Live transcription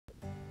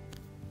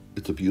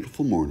It's a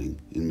beautiful morning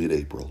in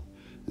mid-April,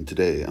 and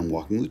today I'm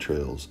walking the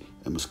trails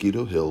at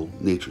Mosquito Hill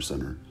Nature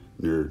Center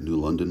near New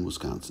London,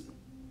 Wisconsin.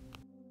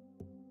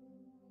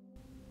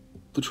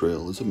 The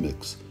trail is a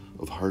mix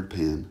of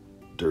hardpan,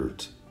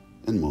 dirt,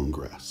 and mown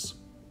grass.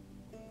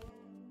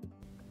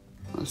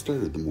 I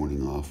started the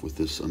morning off with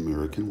this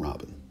American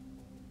robin.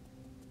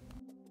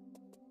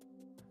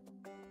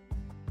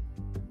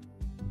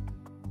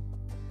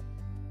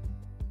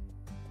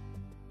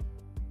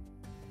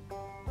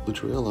 The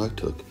trail I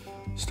took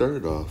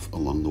started off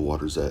along the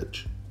water's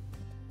edge.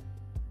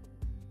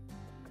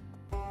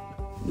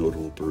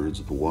 Notable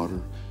birds of the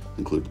water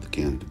included the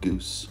Canada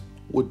goose,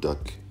 wood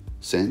duck,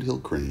 sandhill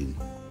crane,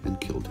 and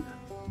killdeer.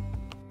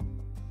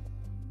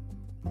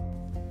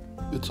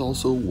 It's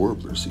also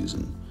warbler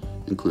season,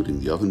 including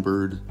the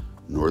ovenbird,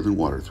 northern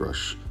water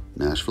thrush,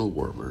 Nashville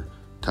warbler,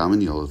 common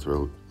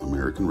yellowthroat,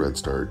 American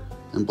redstart,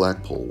 and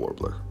blackpoll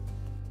warbler.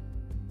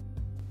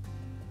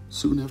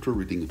 Soon after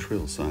reading a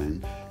trail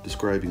sign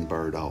describing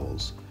barred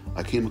owls,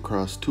 I came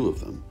across two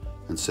of them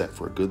and sat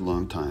for a good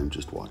long time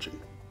just watching.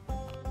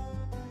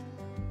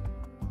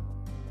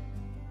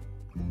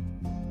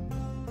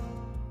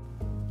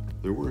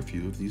 There were a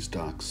few of these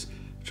docks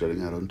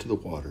jutting out onto the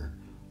water,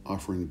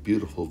 offering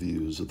beautiful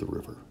views of the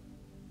river.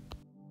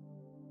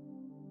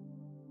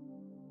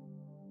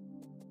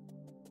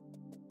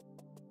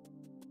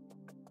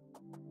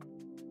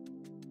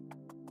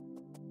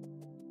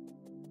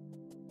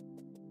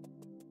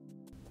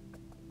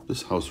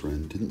 This house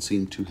wren didn't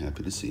seem too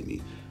happy to see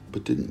me,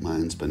 but didn't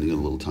mind spending a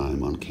little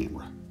time on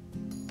camera.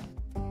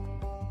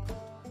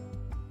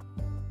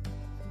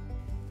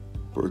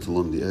 Birds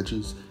along the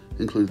edges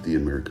included the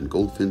American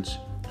goldfinch,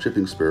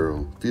 chipping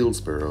sparrow, field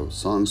sparrow,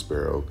 song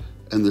sparrow,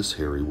 and this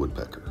hairy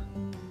woodpecker.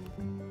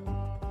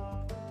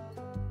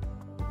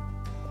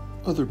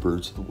 Other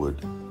birds of the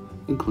wood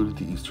included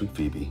the eastern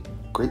phoebe,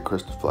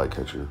 great-crested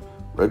flycatcher,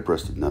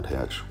 red-breasted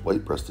nuthatch,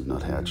 white-breasted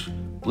nuthatch,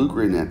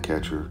 blue-gray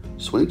gnatcatcher,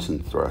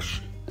 Swainson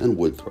thrush, and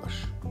wood thrush.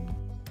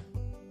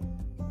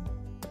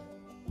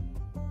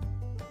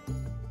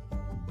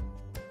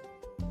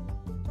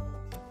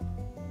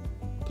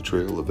 The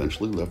trail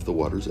eventually left the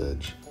water's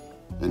edge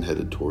and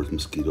headed towards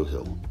Mosquito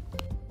Hill.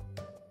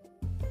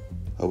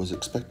 I was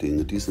expecting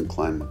a decent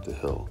climb up the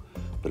hill,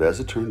 but as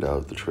it turned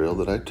out, the trail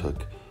that I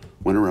took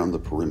went around the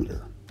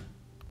perimeter.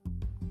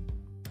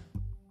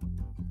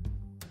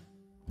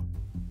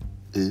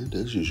 And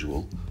as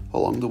usual,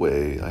 along the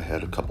way, I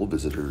had a couple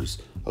visitors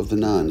of the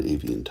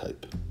non-avian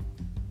type.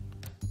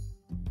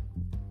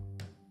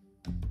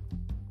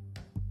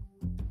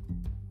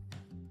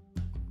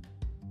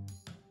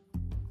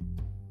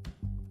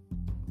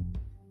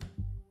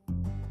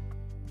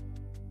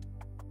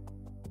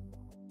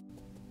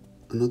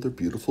 Another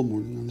beautiful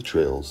morning on the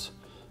trails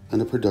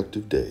and a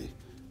productive day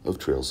of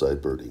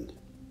trailside birding.